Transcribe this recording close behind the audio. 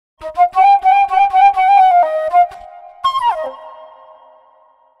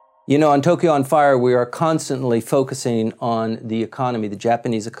You know, on Tokyo on Fire, we are constantly focusing on the economy, the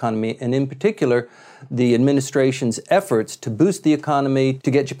Japanese economy, and in particular, the administration's efforts to boost the economy to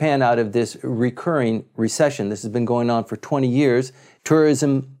get Japan out of this recurring recession. This has been going on for 20 years.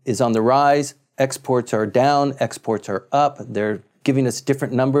 Tourism is on the rise. Exports are down. Exports are up. They're giving us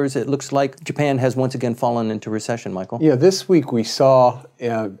different numbers. It looks like Japan has once again fallen into recession, Michael. Yeah, this week we saw,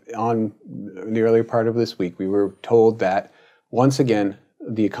 on the earlier part of this week, we were told that once again,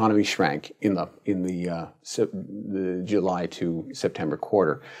 the economy shrank in the July to September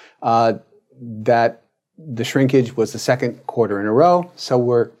quarter. That the shrinkage was the second quarter in a row, so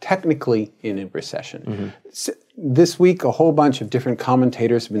we're technically in a recession. Mm-hmm. This week, a whole bunch of different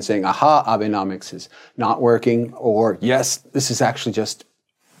commentators have been saying, aha, Abenomics is not working, or yes, this is actually just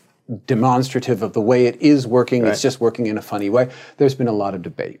demonstrative of the way it is working. Right. It's just working in a funny way. There's been a lot of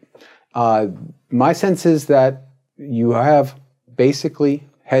debate. My sense is that you have basically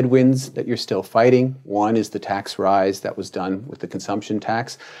headwinds that you're still fighting. One is the tax rise that was done with the consumption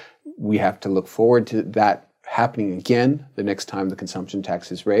tax. We have to look forward to that happening again the next time the consumption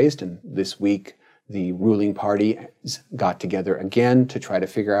tax is raised. And this week, the ruling party got together again to try to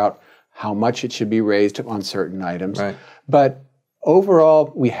figure out how much it should be raised on certain items. Right. But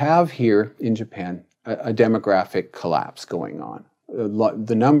overall, we have here in Japan a demographic collapse going on.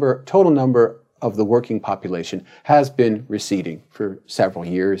 The total number of the working population has been receding for several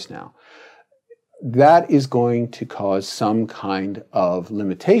years now. That is going to cause some kind of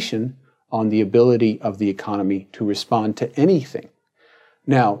limitation on the ability of the economy to respond to anything.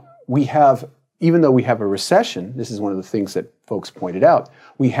 Now, even though we have a recession, this is one of the things that folks pointed out,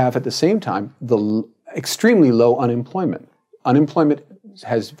 we have at the same time the extremely low unemployment. Unemployment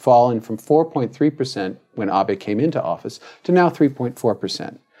has fallen from 4.3% when Abe came into office to now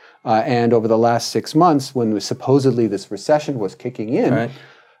 3.4%. And over the last 6 months, when supposedly this recession was kicking in, right,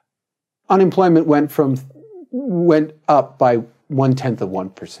 unemployment went up by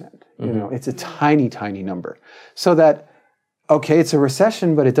 0.1%. Mm-hmm. You know, it's a tiny, tiny number. So that, okay, it's a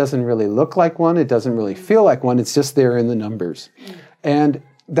recession, but it doesn't really look like one. It doesn't really feel like one. It's just there in the numbers. Mm-hmm. And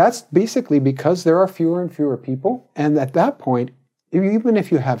that's basically because there are fewer and fewer people. And at that point, even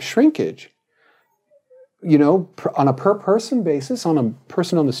if you have shrinkage, you know, on a per person basis, on a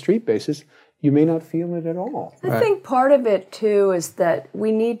person on the street basis, you may not feel it at all. I think part of it, too, is that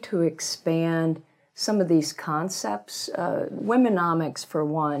we need to expand some of these concepts. Womenomics, for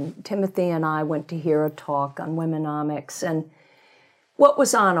one. Timothy and I went to hear a talk on womenomics, and what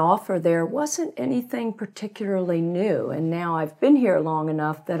was on offer there wasn't anything particularly new. And now I've been here long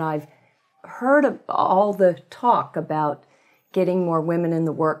enough that I've heard of all the talk about getting more women in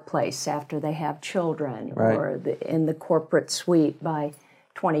the workplace after they have children, right, or in the corporate suite by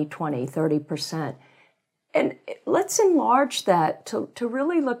 2020, 30%. And let's enlarge that to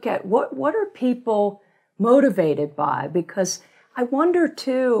really look at what are people motivated by? Because I wonder,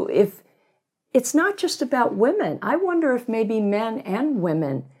 too, if it's not just about women. I wonder if maybe men and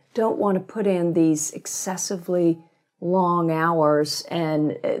women don't want to put in these excessively long hours,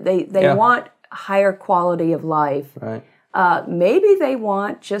 and they want higher quality of life. Right. Maybe they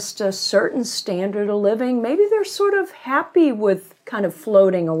want just a certain standard of living. Maybe they're sort of happy with kind of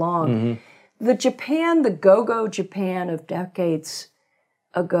floating along. Mm-hmm. The go-go Japan of decades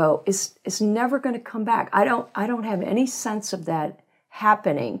ago is never going to come back. I don't have any sense of that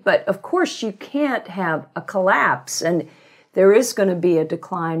happening. But of course, you can't have a collapse, and there is going to be a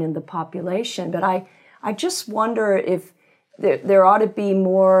decline in the population. But I just wonder if there ought to be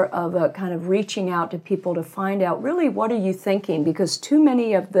more of a kind of reaching out to people to find out, really, what are you thinking? Because too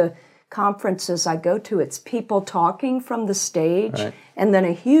many of the conferences I go to, it's people talking from the stage, right, and then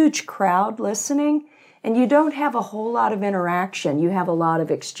a huge crowd listening, and you don't have a whole lot of interaction. You have a lot of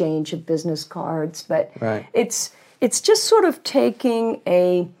exchange of business cards, but right, it's just sort of taking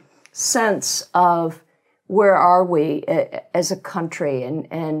a sense of where are we as a country,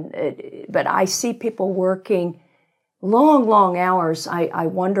 but I see people working long hours. I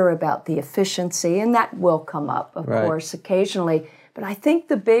wonder about the efficiency, and that will come up, of right, course, occasionally. But I think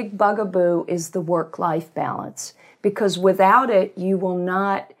the big bugaboo is the work-life balance, because without it, you will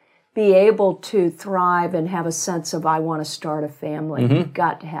not be able to thrive and have a sense of, I want to start a family. Mm-hmm. You've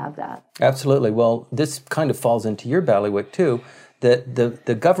got to have that. Absolutely. Well, this kind of falls into your bailiwick, too, that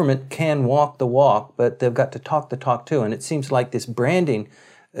the government can walk the walk, but they've got to talk the talk, too. And it seems like this branding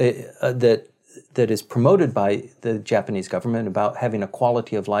that is promoted by the Japanese government about having a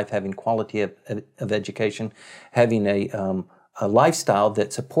quality of life, having quality of education, having a lifestyle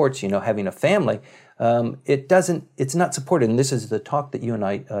that supports, having a family, it's not supported. And this is the talk that you and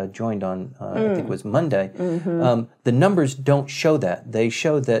I joined on, I think it was Monday. The numbers don't show that. They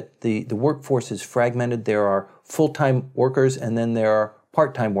show that the workforce is fragmented. There are full-time workers, and then there are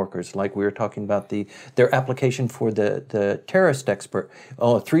part-time workers, like we were talking about their application for the terrorist expert.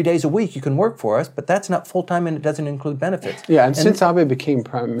 3 days a week you can work for us, but that's not full-time and it doesn't include benefits. Yeah, and since Abe became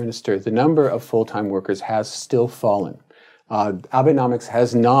prime minister, the number of full-time workers has still fallen. Abenomics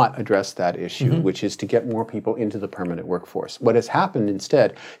has not addressed that issue, which is to get more people into the permanent workforce. What has happened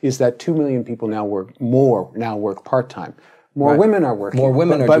instead is that 2 million people now work part-time. More women are working. More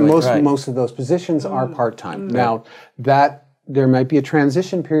women but are doing it, most of those positions are part-time. Now, there might be a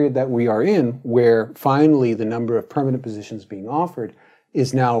transition period that we are in where finally the number of permanent positions being offered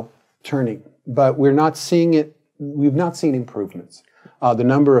is now turning. But we're not seeing it, we've not seen improvements. The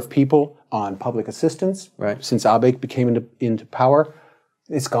number of people on public assistance since Abe became into power,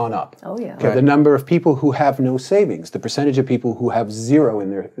 it's gone up. Oh yeah. Okay, the number of people who have no savings, the percentage of people who have zero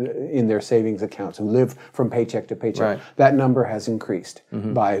in their savings accounts, who live from paycheck to paycheck, that number has increased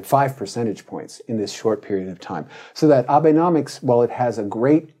by 5 percentage points in this short period of time. So that Abenomics, while it has a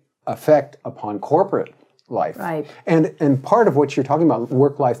great effect upon corporate life, and part of what you're talking about,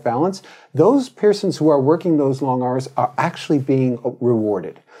 work-life balance, those persons who are working those long hours are actually being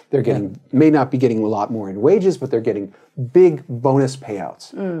rewarded. They're getting, may not be getting a lot more in wages, but they're getting big bonus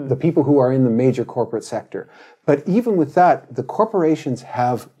payouts. The people who are in the major corporate sector. But even with that, the corporations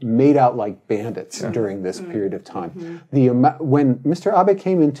have made out like bandits during this period of time. When Mr. Abe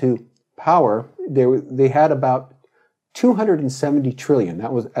came into power, they had about 270 trillion.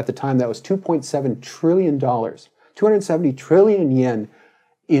 That was, at the time, that was $2.7 trillion. 270 trillion yen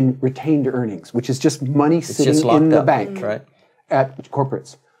in retained earnings, which is just money sitting in the bank at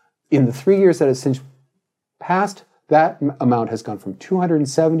corporates. In the 3 years that has since passed, that amount has gone from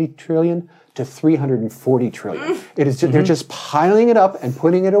 270 trillion to 340 trillion. It is just, they're just piling it up and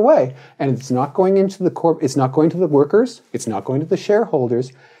putting it away, and it's not going into the it's not going to the workers, it's not going to the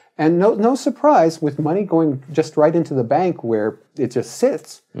shareholders, and no surprise, with money going just right into the bank where it just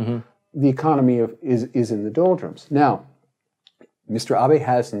sits, the economy is in the doldrums. Now, Mr. Abe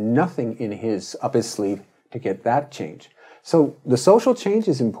has nothing up his sleeve to get that change. So the social change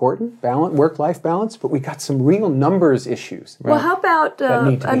is important, work-life balance, but we got some real numbers issues. Well, how about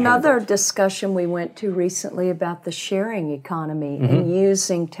another discussion we went to recently about the sharing economy and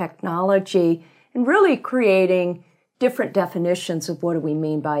using technology and really creating different definitions of what do we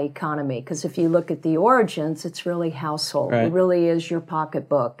mean by economy. Because if you look at the origins, it's really household. It really is your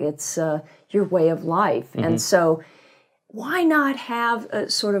pocketbook. It's your way of life. And so why not have a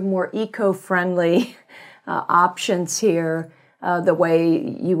sort of more eco-friendly options here, the way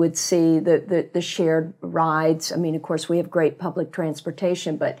you would see the shared rides. I mean, of course, we have great public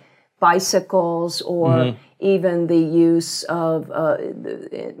transportation, but bicycles or even the use of,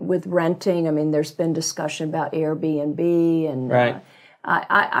 with renting, I mean, there's been discussion about Airbnb, and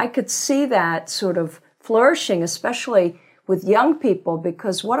I could see that sort of flourishing, especially with young people,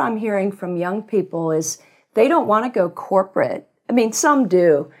 because what I'm hearing from young people is they don't want to go corporate. I mean, some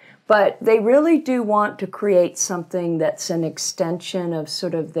do. But they really do want to create something that's an extension of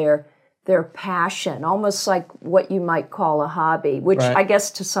sort of their passion, almost like what you might call a hobby, which I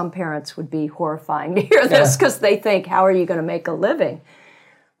guess to some parents would be horrifying to hear this because they think, how are you going to make a living?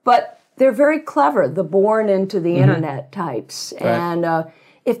 But they're very clever, the born into the internet types. And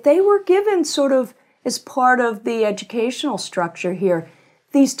if they were given sort of as part of the educational structure here,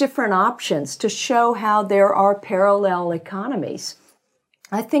 these different options to show how there are parallel economies,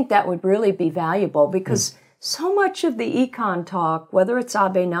 I think that would really be valuable, because so much of the econ talk, whether it's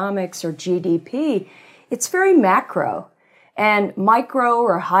Abenomics or GDP, it's very macro. And micro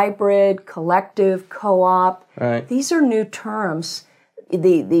or hybrid, collective, co-op, these are new terms.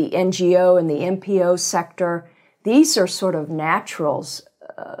 The NGO and the NPO sector, these are sort of naturals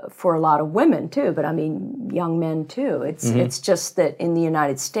for a lot of women too, but I mean young men too. It's just that in the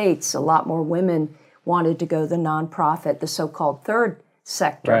United States, a lot more women wanted to go the nonprofit, the so-called third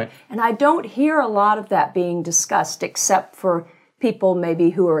sector. And I don't hear a lot of that being discussed, except for people maybe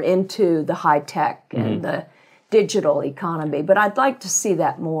who are into the high tech and the digital economy. But I'd like to see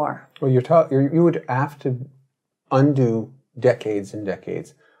that more. Well, you would have to undo decades and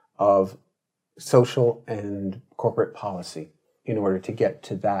decades of social and corporate policy in order to get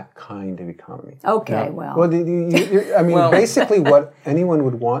to that kind of economy. Okay, well, I mean, basically what anyone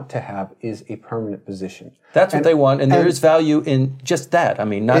would want to have is a permanent position. That's what they want, and there is value in just that. I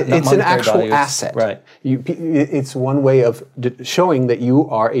mean, not it's an actual value. asset. It's one way of showing that you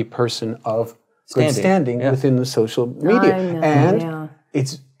are a person of good standing within the social media. I know, and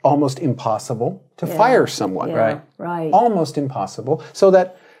it's almost impossible to fire someone. Yeah, right. Almost impossible. So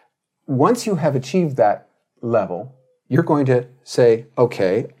that once you have achieved that level, you're going to say,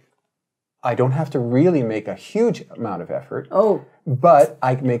 okay, I don't have to really make a huge amount of effort. But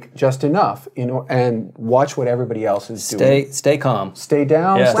I make just enough, and watch what everybody else is doing. Stay calm. Stay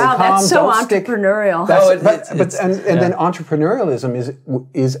down. Yeah. Stay Wow, calm. that's so don't entrepreneurial. Then entrepreneurialism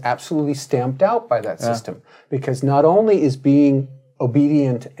is absolutely stamped out by that system, because not only is being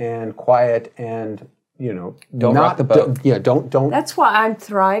obedient and quiet and don't rock the boat. Don't. That's why I'm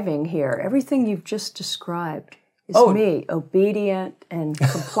thriving here. Everything you've just described is me, obedient and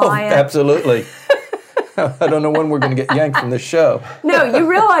compliant. Absolutely. I don't know when we're going to get yanked from this show. No, you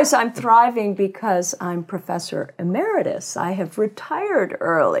realize I'm thriving because I'm Professor Emeritus. I have retired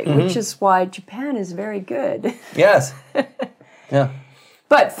early, which is why Japan is very good. Yes. Yeah.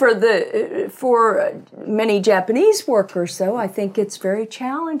 But for many Japanese workers, though, I think it's very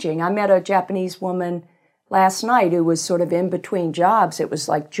challenging. I met a Japanese woman last night who was sort of in between jobs. It was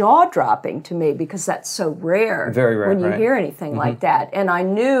like jaw-dropping to me because that's so rare. Very rare, when you hear anything like that. And I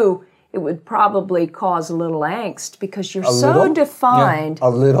knew it would probably cause a little angst because you're so defined. A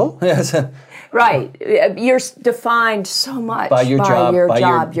little? Yes. Right. You're defined so much by your job,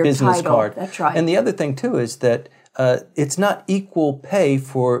 your business title. card. That's right. And the other thing, too, is that it's not equal pay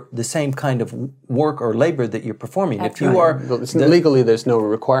for the same kind of work or labor that you're performing. That's if you are legally, there's no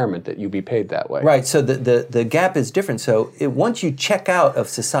requirement that you be paid that way. Right. So the gap is different. So once you check out of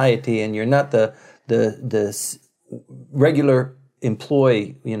society and you're not the regular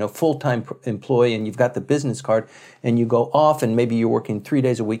employee, full-time employee, and you've got the business card, and you go off, and maybe you're working 3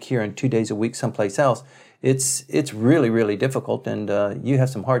 days a week here and 2 days a week someplace else. It's really, really difficult, and you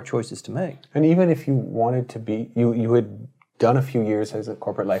have some hard choices to make. And even if you wanted to be, you had done a few years as a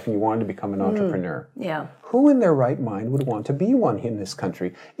corporate life, and you wanted to become an entrepreneur. Yeah. Who in their right mind would want to be one in this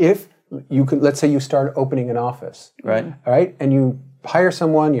country? If you could, let's say you start opening an office, right? And you hire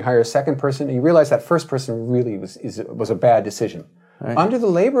someone, you hire a second person, and you realize that first person really was a bad decision. Right. Under the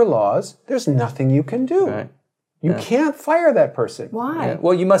labor laws, there's nothing you can do. Right. You can't fire that person. Why? Yeah.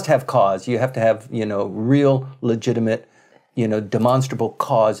 Well, you must have cause. You have to have, real, legitimate, demonstrable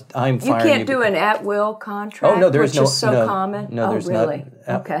cause. I'm firing you. You can't do an at-will contract, which is so common? No, there's really?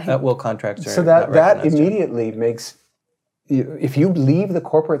 not. Okay. At-will contracts are so that immediately makes, if you leave the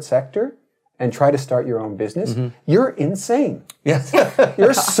corporate sector and try to start your own business, you're insane. Yes.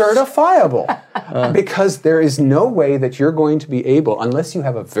 You're certifiable. Because there is no way that you're going to be able, unless you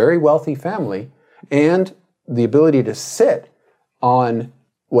have a very wealthy family and the ability to sit on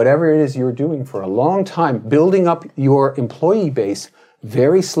whatever it is you're doing for a long time, building up your employee base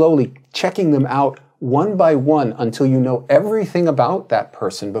very slowly, checking them out one by one until you know everything about that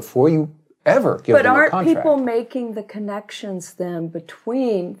person before you ever give them a contract. But aren't people making the connections then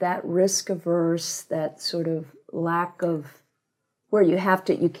between that risk-averse, that sort of lack of, where you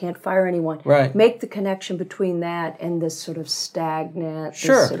can't fire anyone. Right. Make the connection between that and this sort of stagnant,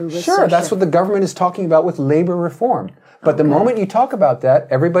 Sure, sort of sure. That's what the government is talking about with labor reform. But the moment you talk about that,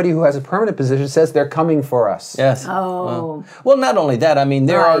 everybody who has a permanent position says they're coming for us. Yes. Oh. Well, not only that. I mean,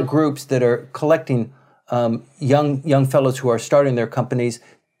 there are groups that are collecting young fellows who are starting their companies,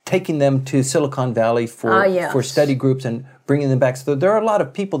 taking them to Silicon Valley for study groups and bringing them back. So there are a lot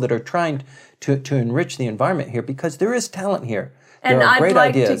of people that are trying to enrich the environment here because there is talent here. And I'd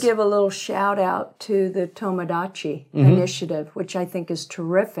like to give a little shout out to the Tomodachi initiative, which I think is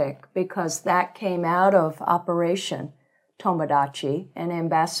terrific because that came out of Operation Tomodachi, and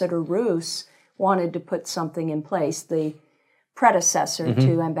Ambassador Roos wanted to put something in place. The predecessor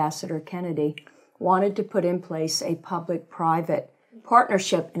to Ambassador Kennedy wanted to put in place a public-private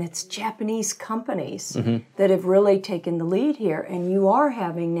partnership, and it's Japanese companies that have really taken the lead here. And you are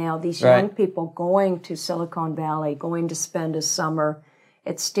having now these young people going to Silicon Valley, going to spend a summer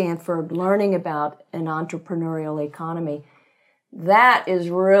at Stanford, learning about an entrepreneurial economy. That is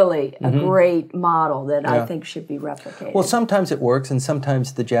really a great model that I think should be replicated. Well, sometimes it works, and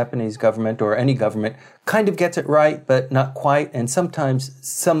sometimes the Japanese government or any government kind of gets it right, but not quite. And sometimes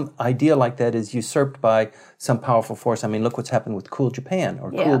some idea like that is usurped by some powerful force. I mean, look what's happened with Cool Japan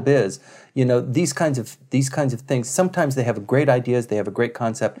or Cool Biz. These kinds of things. Sometimes they have great ideas, they have a great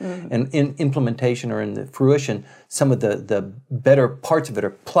concept, and in implementation or in the fruition, some of the better parts of it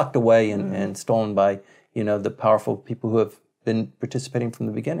are plucked away and stolen by the powerful people who have been participating from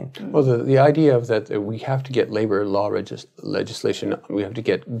the beginning. Well, the idea of that we have to get labor law legislation, we have to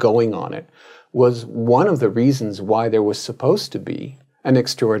get going on it, was one of the reasons why there was supposed to be an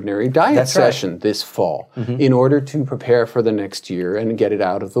extraordinary diet That's right. session this fall in order to prepare for the next year and get it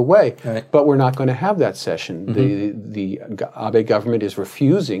out of the way. Right. But we're not going to have that session. The Abe government is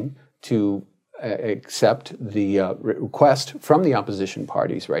refusing to accept the request from the opposition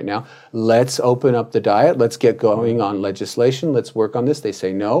parties right now. Let's open up the diet. Let's get going on legislation. Let's work on this. They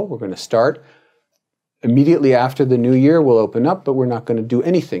say, no, we're going to start immediately after the new year. We'll open up, but we're not going to do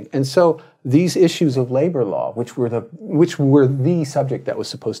anything. And so these issues of labor law, which were the subject that was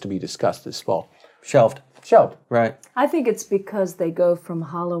supposed to be discussed this fall, Shelved. Right. I think it's because they go from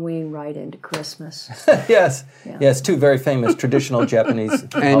Halloween right into Christmas. Yes. Yes, two very famous traditional Japanese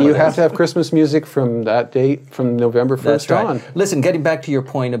And holidays. you have to have Christmas music from that date, from November 1st That's right. on. Listen, getting back to your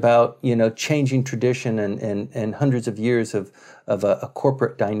point about, changing tradition and hundreds of years of a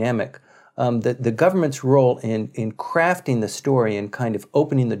corporate dynamic, the government's role in crafting the story and kind of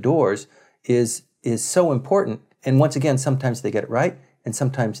opening the doors is so important. And once again, sometimes they get it right and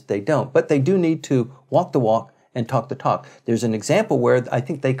sometimes they don't. But they do need to walk the walk and talk the talk. There's an example where I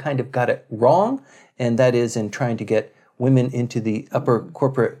think they kind of got it wrong, and that is in trying to get women into the upper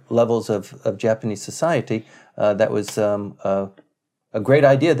corporate levels of Japanese society. That was a great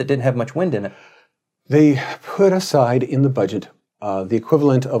idea that didn't have much wind in it. They put aside in the budget the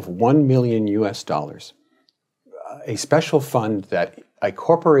equivalent of $1 million US, a special fund that a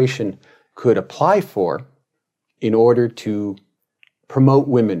corporation could apply for in order to promote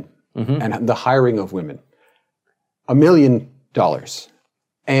women and the hiring of women. $1 million.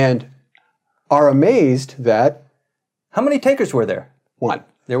 And are amazed that How many takers were there? one.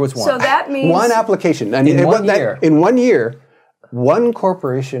 There was one. So that means One application. And In 1 year. In 1 year, one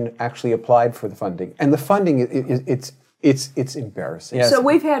corporation actually applied for the funding. And the funding, it's embarrassing. Yes. So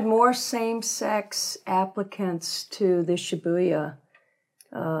we've had more same-sex applicants to the Shibuya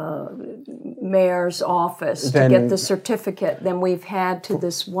mayor's office to get the certificate than we've had to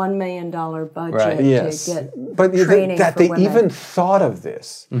this $1 million budget Right. Yes, to get but training that for they women. even thought of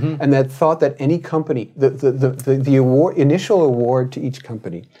this, and that thought that any company, the award, initial award to each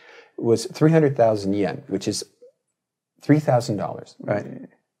company was 300,000 yen, which is $3,000. Right.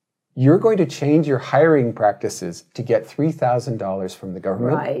 You're going to change your hiring practices to get $3,000 from the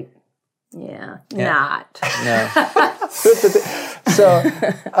government. Right. Yeah. Not. No. So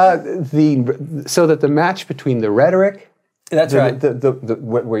so that the match between the rhetoric, That's right.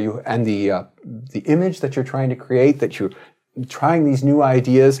 where you and the image that you're trying to create, that you're trying these new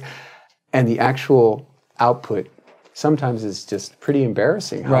ideas, and the actual output sometimes is just pretty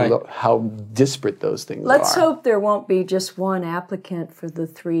embarrassing. How disparate those things Let's are. hope there won't be just one applicant for the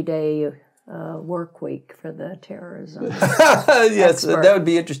 3-day work week for the terrorism. Yes, that would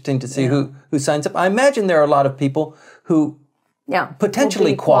be interesting to see who signs up. I imagine there are a lot of people who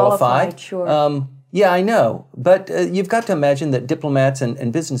potentially will be qualify. qualified, sure. Yeah, I know. But you've got to imagine that diplomats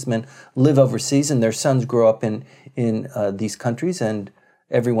and businessmen live overseas and their sons grow up in these countries, and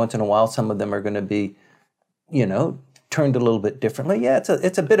every once in a while some of them are going to be, turned a little bit differently. Yeah,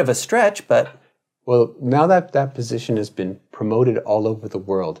 it's a bit of a stretch, but... Well, now that position has been promoted all over the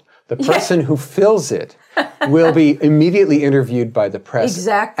world, the person who fills it will be immediately interviewed by the press.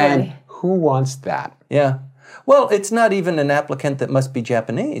 Exactly. And who wants that? Yeah. Well, it's not even an applicant that must be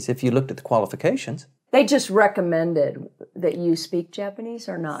Japanese if you looked at the qualifications. They just recommended that you speak Japanese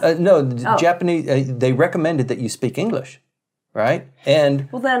or not? Japanese. They recommended that you speak English, right? And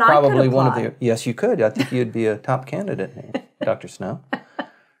Well, then I probably could one of apply. the. Yes, you could. I think you'd be a top candidate, Dr. Snow.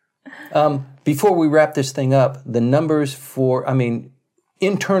 Before we wrap this thing up, the numbers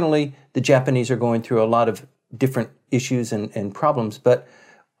internally, the Japanese are going through a lot of different issues and problems, but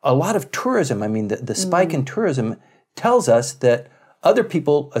a lot of tourism. The spike in tourism tells us that other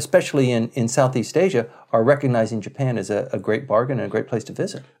people, especially in Southeast Asia, are recognizing Japan as a great bargain and a great place to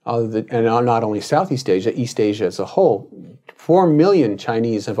visit. And not only Southeast Asia, East Asia as a whole. 4 million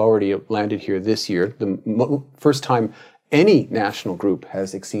Chinese have already landed here this year. The first time any national group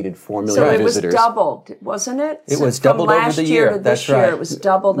has exceeded 4 million So it was visitors. doubled, wasn't it? It was From doubled over last the year year. to That's this year, right. it was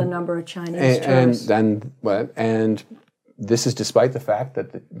double the number of Chinese tourists. And this is despite the fact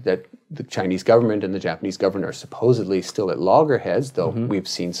that the Chinese government and the Japanese government are supposedly still at loggerheads, though we've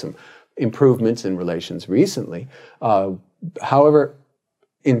seen some improvements in relations recently. However,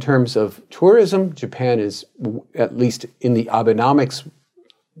 in terms of tourism, Japan is, at least in the Abenomics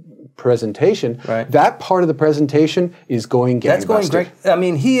presentation, that part of the presentation is going gangbusters. That's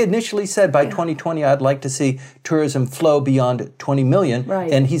going great. He initially said by 2020, I'd like to see tourism flow beyond 20 million,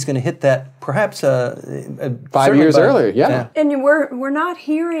 and he's going to hit that perhaps 5 years earlier, yeah. And we're not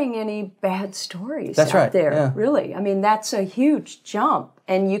hearing any bad stories That's out right, there, yeah. really. That's a huge jump.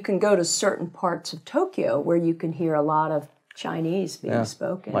 And you can go to certain parts of Tokyo where you can hear a lot of Chinese being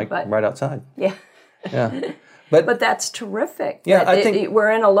spoken. like but, right outside. Yeah. Yeah. But that's terrific. Yeah, that I think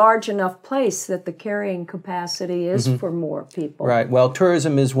we're in a large enough place that the carrying capacity is for more people. Right. Well,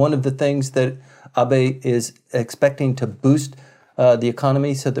 tourism is one of the things that Abe is expecting to boost the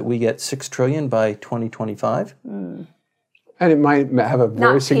economy so that we get $6 trillion by 2025. And it might have a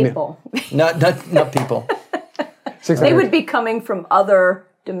very Not significant... people. Not people. They would be coming from other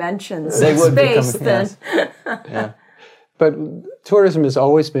dimensions They of would be space coming, then. yes. Yeah. But tourism has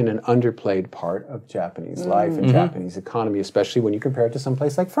always been an underplayed part of Japanese life and Japanese economy, especially when you compare it to some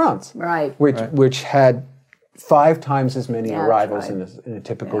place like France, Right. which had 5 times as many Yeah, arrivals that's right. in a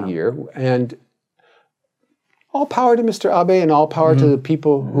typical year. And all power to Mr. Abe and all power to the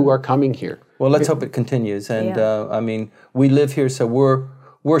people who are coming here. Well, let's hope it continues. And Yeah. I mean, we live here, so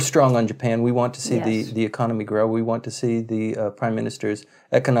we're strong on Japan. We want to see Yes. the economy grow. We want to see the Prime Minister's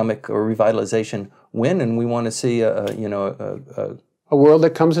economic or revitalization win, and we want to see A world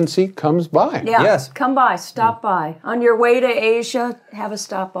that comes by. Yeah. Yes. Come by, stop by. On your way to Asia, have a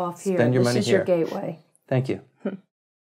stop off here. Spend your this money is here. your gateway. Thank you.